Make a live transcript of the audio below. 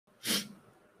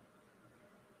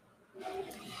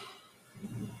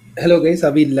Hello guys,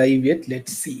 are we live yet?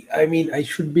 Let's see. I mean, I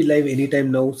should be live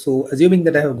anytime now. So assuming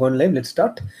that I have gone live, let's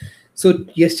start. So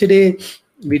yesterday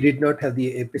we did not have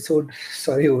the episode.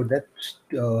 Sorry about that.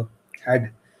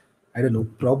 Had I don't know,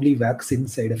 probably vaccine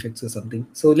side effects or something.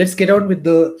 So let's get on with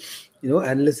the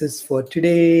analysis for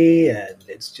today, and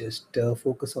let's just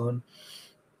focus on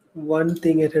one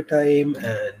thing at a time,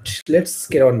 and let's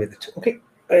get on with it. Okay,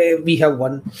 we have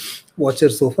one watcher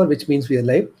so far, which means we are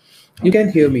live. You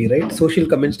can hear me, right? Social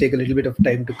comments take a little bit of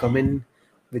time to come in,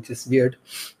 which is weird.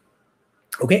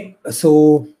 Okay,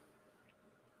 so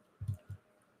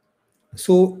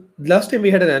last time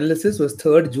we had an analysis was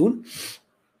 3rd June,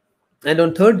 and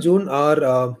on 3rd June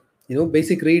our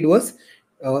basic read was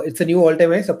it's a new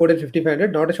all-time high supported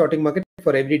 5500, not a shorting market.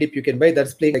 For every dip you can buy.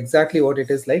 That's playing exactly what it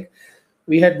is like.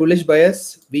 We had bullish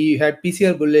bias, we had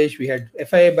PCR bullish, we had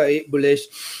FIA bullish,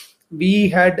 we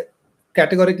had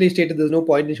categorically stated there's no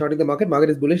point in shorting the market.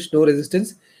 Market is bullish, no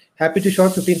resistance. Happy to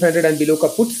short 1500 and below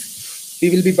kaputs. We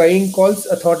will be buying calls.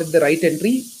 A thought at the right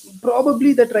entry.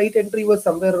 Probably that right entry was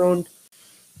somewhere around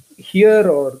here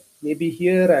or maybe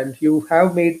here, and you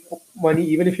have made money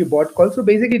even if you bought calls. So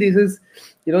basically this is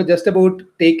just about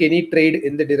take any trade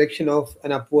in the direction of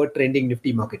an upward trending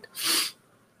Nifty market.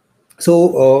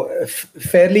 So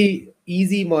fairly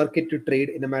easy market to trade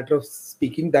in a matter of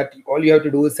speaking, that all you have to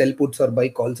do is sell puts or buy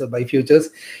calls or buy futures.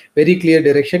 Very clear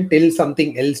direction till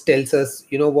something else tells us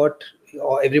what,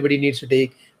 everybody needs to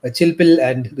take a chill pill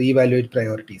and reevaluate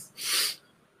priorities.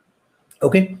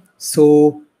 Okay,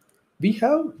 so we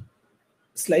have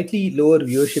slightly lower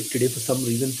viewership today for some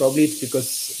reason. Probably it's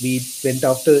because we went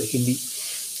after Hindi.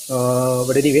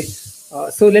 But anyway,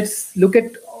 so let's look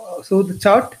at so the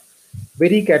chart,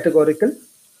 very categorical.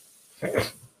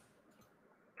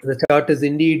 The chart is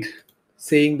indeed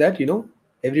saying that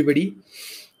everybody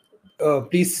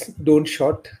please don't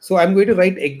short. So I'm going to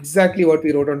write exactly what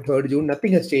we wrote on 3rd June.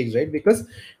 Nothing has changed, right? Because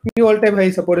new all-time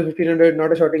high supported 1500,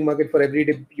 not a shorting market. For every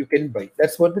dip you can buy.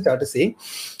 That's what the chart is saying.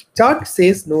 Chart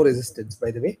says no resistance,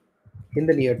 by the way, in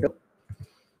the near term.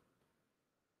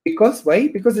 Because why?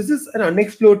 Because this is an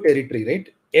unexplored territory, right?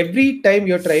 Every time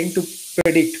you're trying to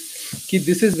predict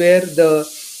this is where the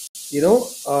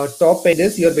top end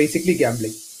is, you're basically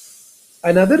gambling.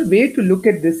 Another way to look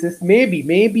at this is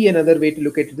maybe another way to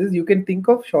look at this. You can think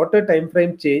of shorter time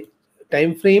frame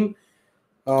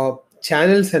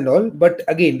channels and all, but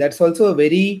again, that's also a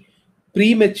very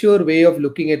premature way of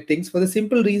looking at things, for the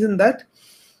simple reason that,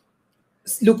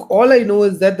 look, all I know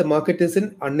is that the market is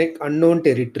in unknown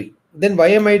territory. Then why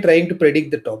am I trying to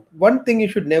predict the top? One thing you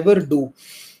should never do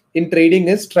in trading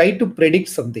is try to predict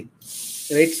something,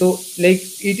 right? So like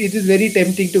it is very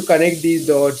tempting to connect these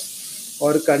dots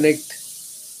or connect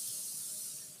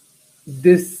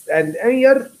this, and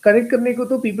यार connect करने को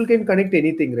तो people can connect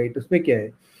anything, right? उसमें क्या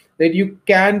है, that you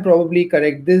can probably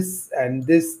connect this and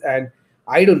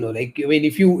I don't know, like, I mean,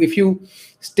 if you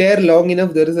stare long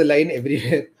enough, there is a line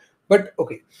everywhere. But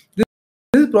okay, this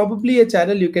is probably a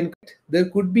channel you can cut. There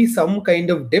could be some kind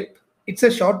of dip. It's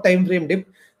a short time frame dip,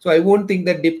 so I won't think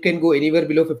that dip can go anywhere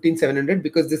below 15700,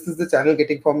 because this is the channel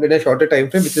getting formed in a shorter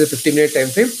time frame, which is a 15-minute time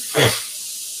frame.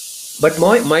 But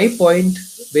my point,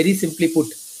 very simply put,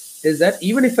 is that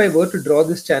even if I were to draw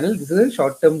this channel, this is a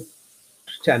short-term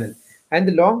channel, and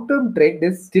the long-term trend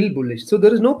is still bullish. So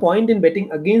there is no point in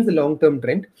betting against the long-term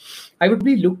trend. I would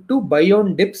be look to buy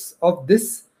on dips of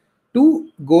this to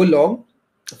go long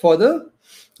for the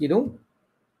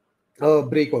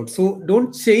breakout. So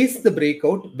don't chase the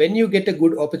breakout. When you get a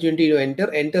good opportunity to enter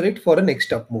it for a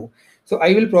next up move. So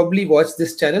I will probably watch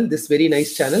this channel, this very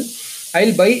nice channel.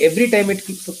 I'll buy every time it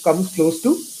comes close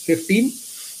to 15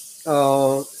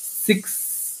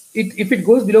 6. If it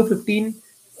goes below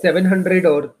 15,700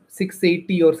 or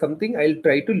 680 or something, I'll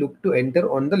try to look to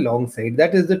enter on the long side.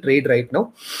 That is the trade right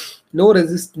now.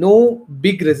 No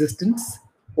big resistance,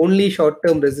 only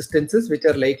short-term resistances which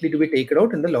are likely to be taken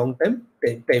out in the long-term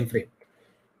time frame.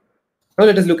 Now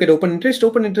let us look at open interest.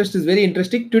 Open interest is very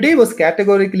interesting. Today was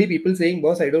categorically people saying,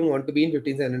 boss, I don't want to be in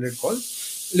 15,700 call.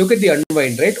 Look at the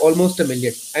unwind, right? Almost a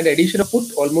million. And addition of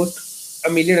put, almost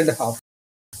 1.5 million.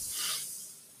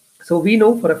 So we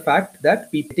know for a fact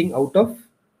that people getting out of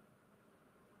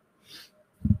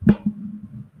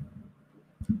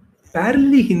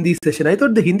parallelly Hindi session. I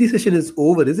thought the Hindi session is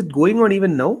over. Is it going on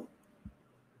even now?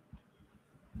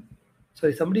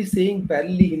 Sorry, somebody is saying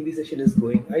parallelly Hindi session is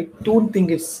going. I don't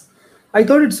think it's. I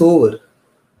thought it's over.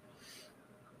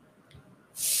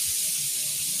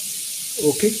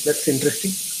 Okay, that's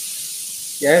interesting.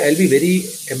 Yeah, I'll be very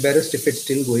embarrassed if it's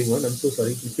still going on. I'm so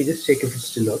sorry. Let me just check if it's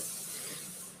still on.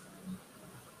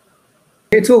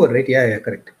 It's over, right? Yeah,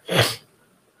 correct.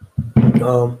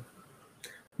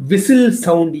 Whistle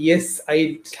sound. Yes,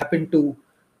 I happen to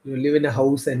live in a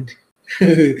house and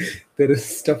there is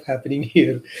stuff happening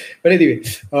here. But anyway,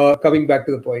 coming back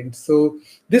to the point. So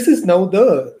this is now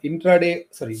the intraday,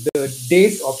 sorry, the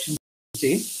days option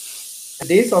chain. The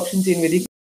days option chain very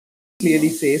clearly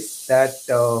says that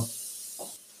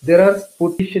there are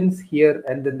put additions here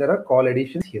and then there are call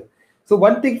additions here. So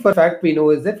one thing for fact we know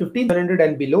is that 1500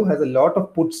 and below has a lot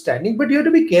of put standing, but you have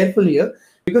to be careful here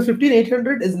because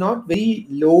 15800 is not very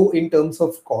low in terms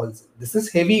of calls. This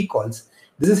is heavy calls.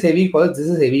 This is heavy calls. This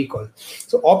is heavy calls.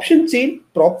 So option chain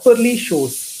properly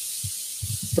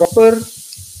shows proper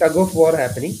tug of war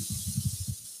happening.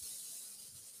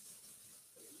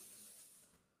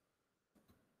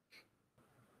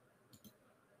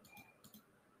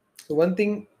 So one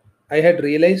thing I had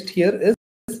realized here is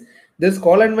this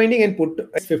call unwinding and put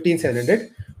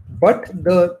 15700, but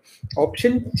the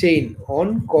option chain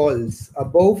on calls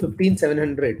above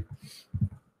 15700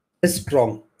 is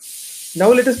strong. Now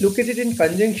let us look at it in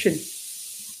conjunction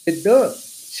with the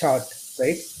chart,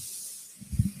 right?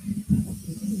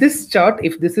 This chart,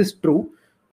 if this is true,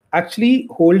 actually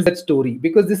holds that story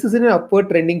because this is in an upward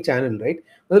trending channel, right?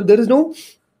 Well, there is no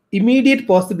immediate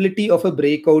possibility of a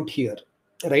breakout here,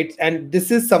 right? And this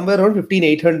is somewhere around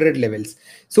 15800 levels.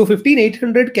 So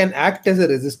 15800 can act as a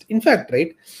resist. In fact,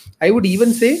 right, I would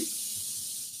even say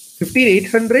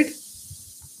 15800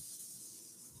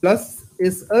 plus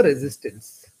is a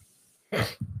resistance.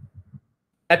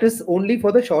 That is only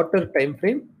for the shorter time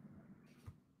frame.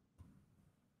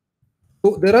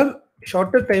 So there are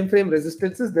shorter time frame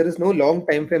resistances. There is no long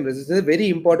time frame resistance. Very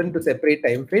important to separate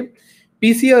time frame.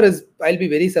 PCR is, I'll be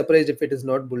very surprised if it is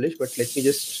not bullish, but let me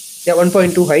just, yeah,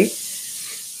 1.2 high.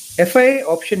 FI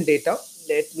option data.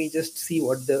 Let me just see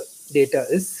what the data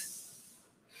is.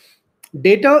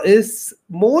 Data is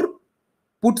more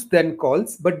puts than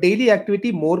calls, but daily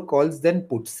activity more calls than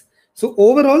puts. So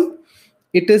overall,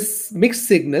 it is mixed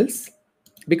signals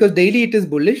because daily it is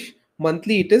bullish,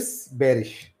 monthly it is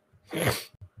bearish.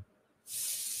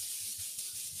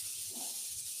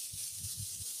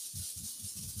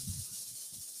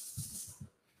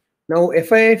 Now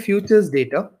FII futures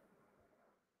data,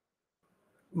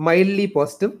 mildly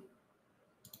positive,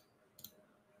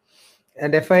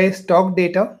 and FII stock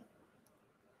data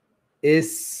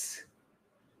is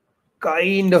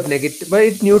kind of negative, but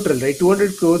it's neutral, right?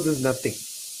 200 crores is nothing.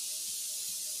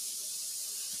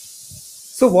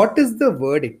 So what is the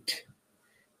verdict?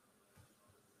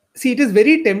 See, it is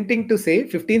very tempting to say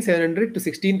 15,700 to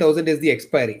 16,000 is the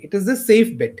expiry. It is a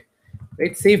safe bet,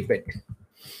 right? Safe bet.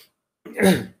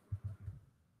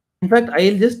 In fact,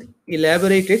 I'll just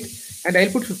elaborate it and I'll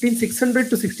put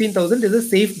 15,600 to 16,000 is a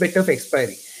safe bet of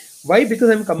expiry. Why? Because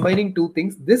I'm combining two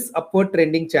things, this upward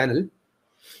trending channel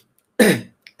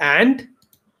and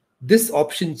this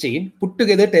option chain put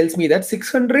together tells me that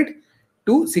 600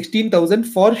 to 16,000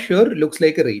 for sure looks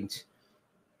like a range.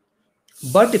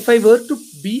 But if I were to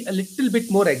be a little bit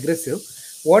more aggressive,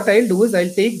 what I'll do is I'll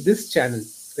take this channel,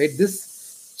 right?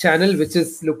 This channel which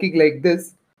is looking like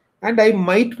this, and I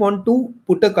might want to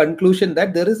put a conclusion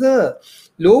that there is a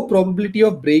low probability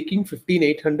of breaking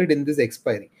 15,800 in this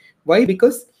expiry. Why?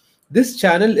 Because this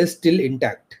channel is still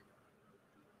intact.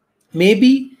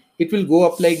 Maybe it will go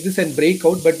up like this and break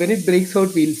out, but when it breaks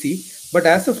out, we'll see. But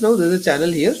as of now, there's a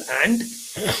channel here and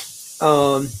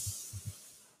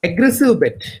aggressive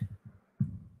bet.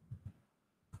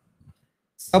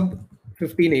 Sub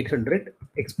 15,800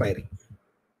 expiry.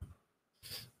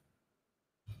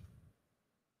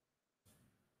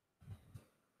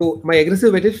 So my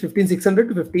aggressive bet is 15,600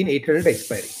 to 15,800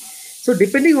 expiry. So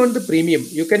depending on the premium,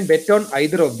 you can bet on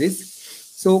either of these.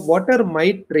 So what are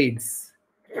my trades?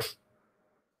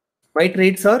 My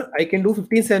trades are, I can do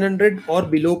 15,700 or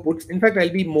below puts. In fact, I'll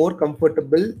be more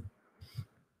comfortable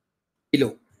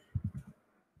below.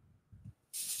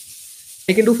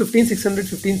 I can do 15,600,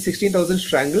 16,000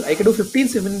 strangle. I can do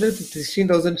 15,700,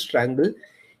 16,000 strangle.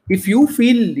 If you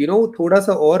feel, thoda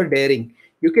sa or daring,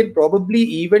 you can probably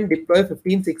even deploy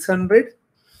 15,600,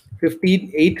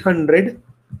 15,800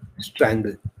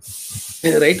 strangle,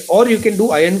 right? Or you can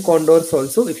do iron condors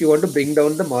also if you want to bring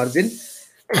down the margin.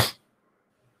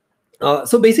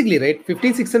 So basically, right,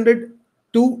 15,600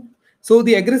 to, so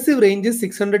the aggressive range is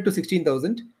 600 to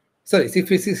 16,000. Sorry,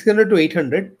 600 to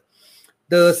 800.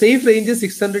 The safe range is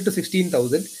 600 to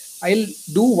 16,000. I'll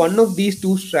do one of these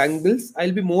two strangles.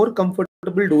 I'll be more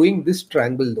comfortable doing this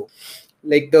strangle though,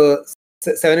 like the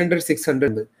 700,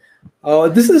 600.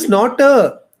 This is not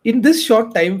in this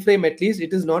short time frame at least,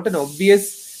 it is not an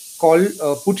obvious call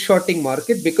put shorting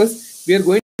market because we are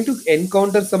going to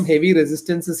encounter some heavy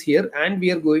resistances here and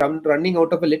we are running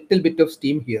out of a little bit of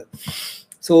steam here.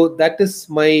 So that is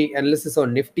my analysis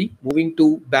on Nifty. Moving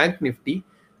to Bank Nifty.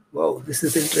 Wow, this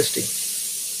is interesting.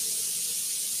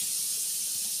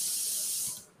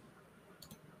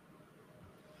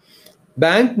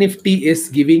 Bank Nifty is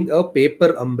giving a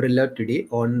paper umbrella today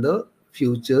on the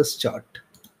futures chart.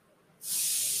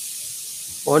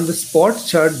 On the spot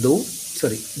chart though,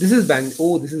 sorry, this is bank.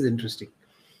 Oh, this is interesting.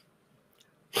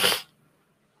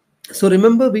 So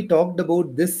remember we talked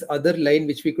about this other line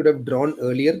which we could have drawn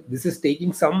earlier. This is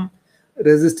taking some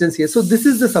resistance here. So this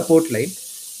is the support line.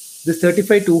 This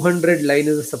 35,200 line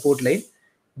is a support line.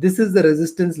 This is the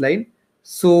resistance line.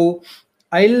 So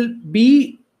I'll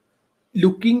be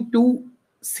looking to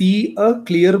see a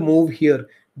clear move here.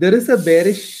 There is a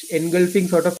bearish engulfing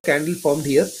sort of candle formed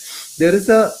here. There is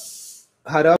a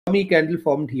harami candle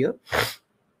formed here.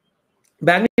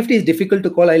 Bank Nifty is difficult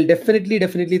to call. I'll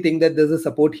definitely think that there's a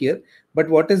support here. But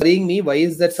what is worrying me, why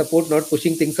is that support not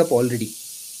pushing things up already?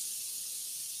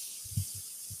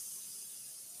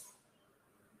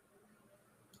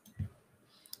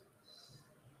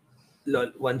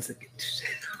 Lol, 1 second.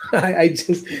 I'll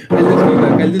just go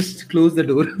back. I'll just close the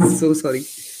door. So sorry.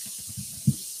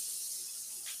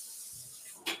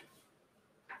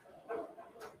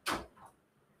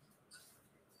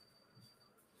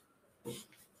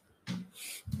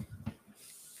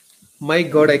 My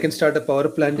God, I can start a power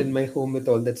plant in my home with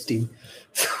all that steam.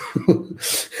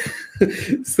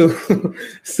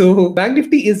 So Bank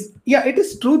Nifty is, yeah, it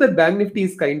is true that Bank Nifty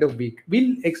is kind of weak.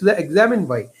 We'll examine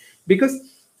why. Because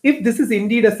if this is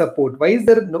indeed a support, why is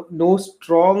there no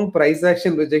strong price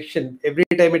action rejection every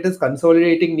time it is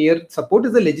consolidating near support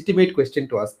is a legitimate question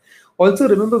to ask. Also,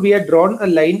 remember we had drawn a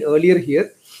line earlier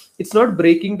here. It's not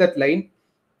breaking that line.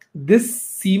 This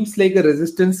seems like a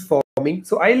resistance forming.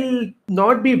 So I'll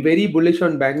not be very bullish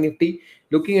on Bank Nifty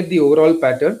looking at the overall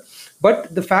pattern.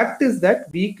 But the fact is that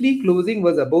weekly closing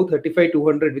was above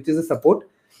 35,200, which is a support.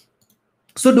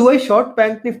 So do I short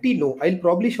Bank Nifty? No, I'll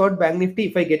probably short Bank Nifty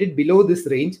if I get it below this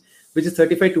range, which is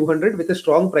 35,200 with a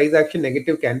strong price action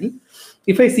negative candle.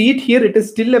 If I see it here, it is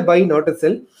still a buy, not a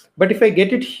sell. But if I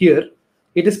get it here,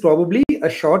 it is probably a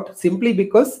short simply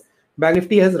because Bank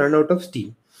Nifty has run out of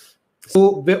steam.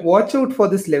 So watch out for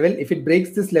this level. If it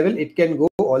breaks this level, it can go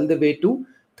all the way to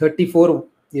 34,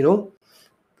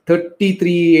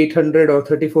 33,800 or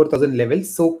 34,000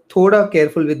 levels. So thoda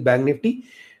careful with Bank Nifty.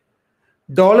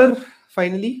 Dollar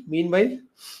finally, meanwhile,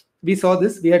 we saw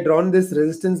this. We had drawn this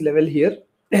resistance level here.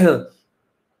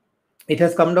 It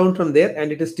has come down from there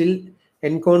and it is still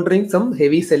encountering some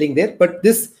heavy selling there. But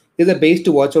this is a base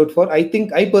to watch out for. I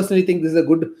personally think this is a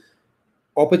good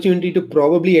opportunity to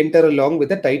probably enter along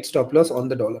with a tight stop loss on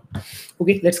the dollar.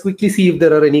 Okay, let's quickly see if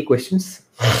there are any questions.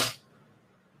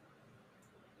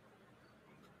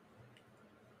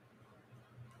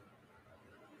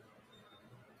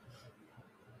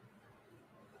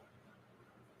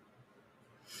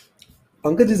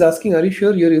 Pankaj is asking, are you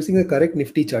sure you're using the correct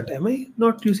Nifty chart? Am I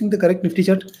not using the correct Nifty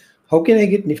chart? How can I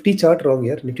get Nifty chart wrong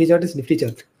here? Nifty chart is Nifty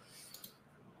chart.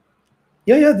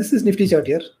 Yeah, this is Nifty chart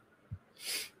here.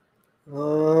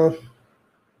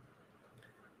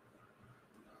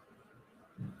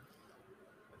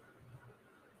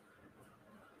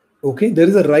 Okay, there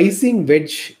is a rising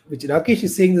wedge, which Rakesh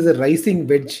is saying there's a rising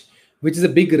wedge, which is a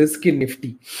big risk in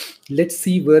Nifty. Let's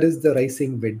see where is the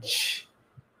rising wedge.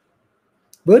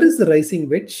 Where is the rising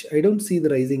wedge? I don't see the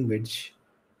rising wedge.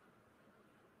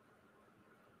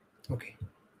 Okay,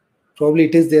 probably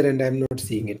it is there and I'm not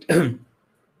seeing it.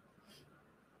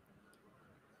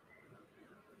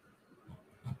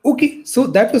 Okay, so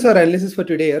that was our analysis for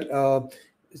today.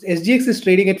 SGX is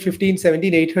trading at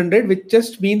 17,800, which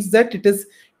just means that it is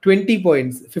 20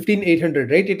 points,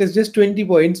 15,800, right? It is just 20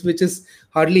 points, which is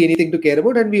hardly anything to care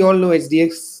about. And we all know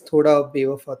SGX thoda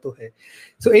bewafa to hai.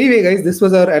 So anyway, guys, this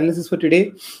was our analysis for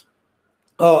today.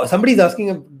 Somebody is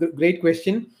asking a great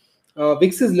question.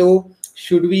 VIX is low.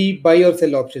 Should we buy or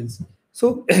sell options?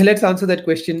 So let's answer that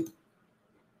question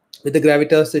with the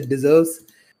gravitas it deserves.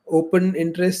 Open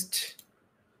interest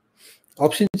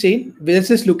option chain. Let's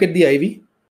just look at the IV.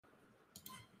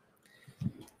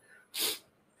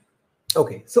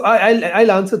 Okay, so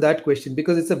I'll answer that question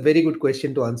because it's a very good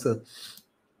question to answer.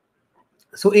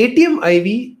 So ATM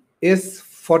IV is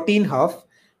 14.5.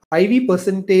 IV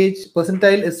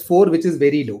percentile is 4, which is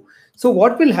very low. So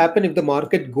what will happen if the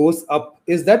market goes up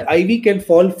is that IV can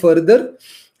fall further,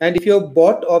 and if you have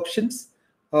bought options,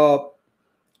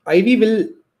 IV will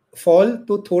fall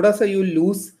to thoda sa you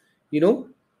lose,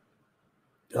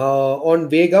 on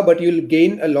Vega, but you'll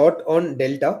gain a lot on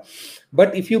Delta.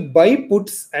 But if you buy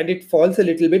puts and it falls a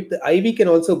little bit, the IV can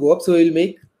also go up, so you'll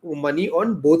make money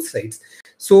on both sides.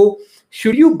 So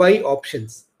should you buy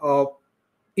options?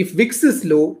 if VIX is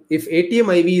low, if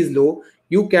ATM IV is low,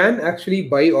 you can actually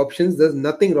buy options. There's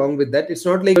nothing wrong with that. It's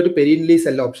not like you have to perennially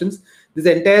sell options. This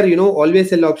entire, always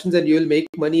sell options and you will make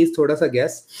money is thoda sa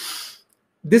guess.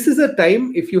 This is a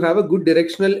time if you have a good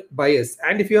directional bias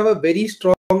and if you have a very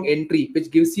strong entry,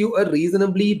 which gives you a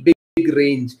reasonably big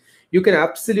range, you can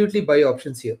absolutely buy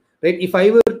options here, right? If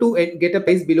I were to get a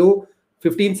price below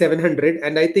 15,700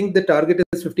 and I think the target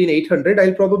is 15,800,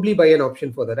 I'll probably buy an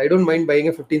option for that. I don't mind buying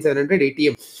a 15,700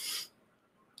 ATM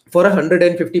for a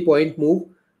 150 point move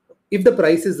if the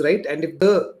price is right and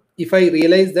if I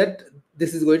realize that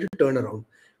this is going to turn around.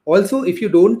 Also, if you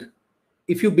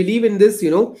believe in this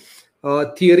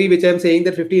theory which I'm saying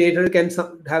that 15,800 can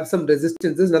have some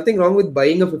resistance, there's nothing wrong with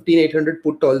buying a 15,800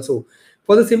 put also,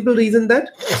 for the simple reason that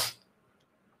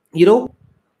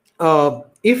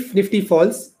if Nifty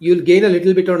falls, you'll gain a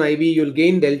little bit on IV, you'll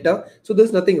gain delta. So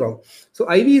there's nothing wrong.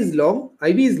 So IV is long,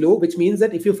 IV is low, which means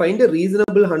that if you find a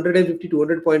reasonable 150,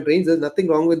 200 point range, there's nothing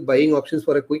wrong with buying options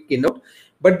for a quick in out.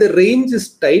 But the range is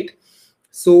tight.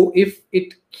 So if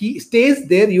it stays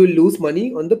there, you will lose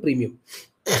money on the premium.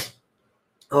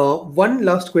 One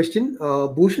last question.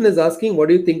 Bhushan is asking, what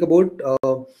do you think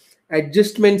about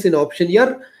adjustments in option?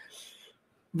 Yeah,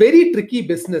 very tricky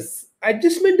business.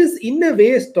 Adjustment is in a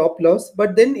way a stop loss,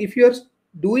 but then if you're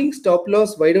doing stop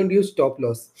loss, why don't you stop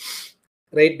loss,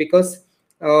 right? Because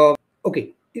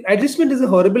okay, adjustment is a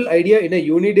horrible idea in a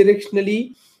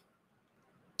unidirectionally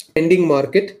trending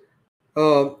market.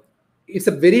 It's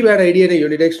a very bad idea in a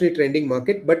unidirectionally trending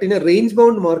market, but in a range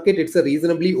bound market, it's a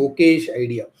reasonably okayish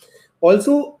idea.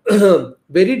 Also,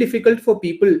 very difficult for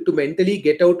people to mentally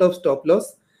get out of stop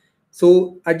loss.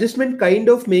 So adjustment kind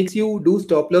of makes you do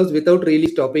stop loss without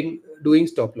really doing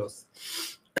stop loss.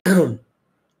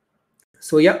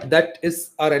 So yeah, that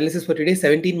is our analysis for today.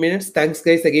 17 minutes. Thanks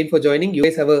guys again for joining. You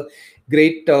guys have a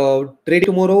great trade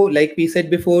tomorrow. Like we said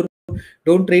before,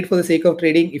 don't trade for the sake of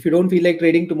trading. If you don't feel like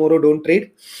trading tomorrow, don't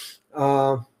trade.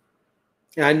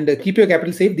 And keep your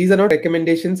capital safe. These are not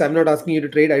recommendations. I'm not asking you to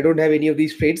trade. I don't have any of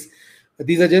these trades.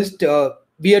 These are just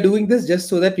we are doing this just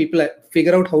so that people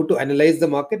figure out how to analyze the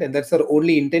market, and that's our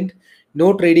only intent.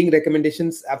 No trading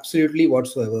recommendations absolutely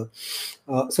whatsoever.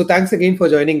 So thanks again for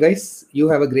joining, guys. You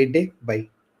have a great day. Bye.